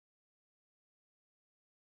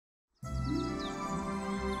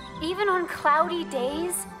Even on cloudy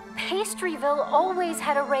days, Pastryville always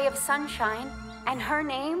had a ray of sunshine, and her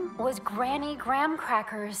name was Granny Graham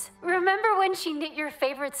Crackers. Remember when she knit your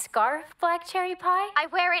favorite scarf, Black Cherry Pie? I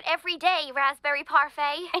wear it every day, Raspberry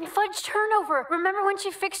Parfait. And Fudge Turnover. Remember when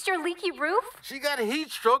she fixed your leaky roof? She got a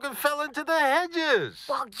heat stroke and fell into the hedges.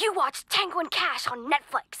 While you watched Tango and Cash on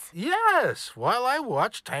Netflix. Yes, while I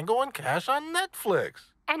watched Tango and Cash on Netflix.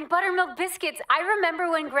 And Buttermilk Biscuits. I remember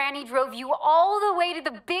when Granny drove you all the way to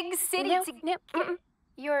the big city to get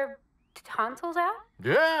your tonsils out?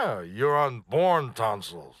 Yeah, your unborn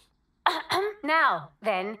tonsils. Now,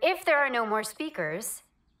 then, if there are no more speakers...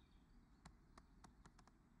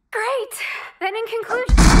 Great! Then in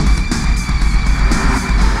conclusion...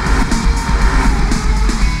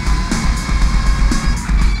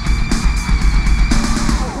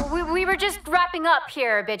 We were just wrapping up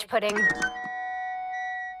here, Bitch Pudding.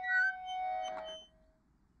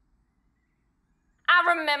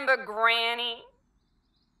 I remember Granny.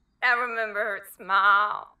 I remember her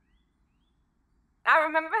smile. I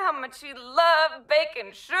remember how much she loved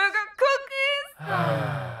baking sugar cookies.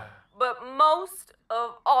 But most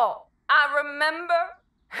of all, I remember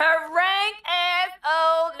her rank-ass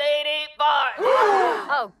old lady fart.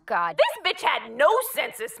 Oh, God. This bitch had no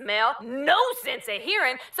sense of smell, no sense of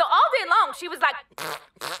hearing, so all day long she was like...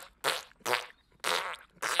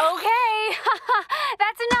 Okay,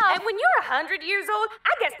 that's enough. And when you're 100 years old,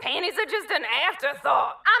 I guess panties are just an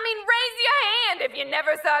afterthought. I mean, raise your hand if you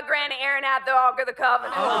never saw Granny airing out the Ark of the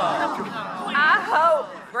Covenant. I hope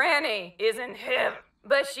Granny is in heaven.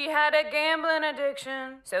 But she had a gambling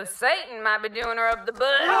addiction, so Satan might be doing her up the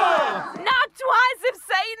butt. Not twice if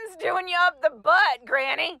Satan's doing you up the butt,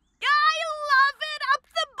 Granny. I love it up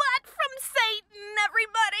the butt from Satan,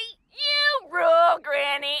 everybody. You rule,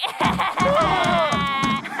 Granny.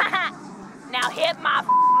 Now hit my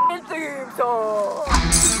theme song.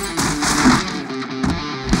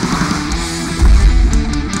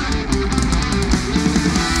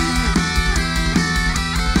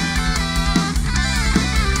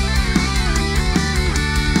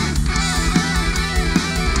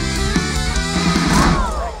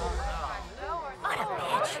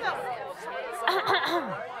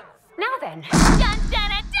 Now then. Dun, dun, dun,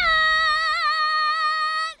 dun!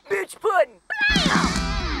 Bitch pudding. Blam!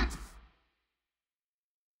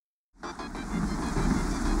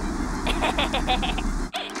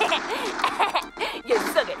 You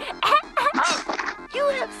suck it. You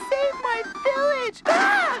have saved my village.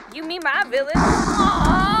 You mean my village?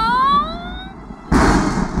 Aww.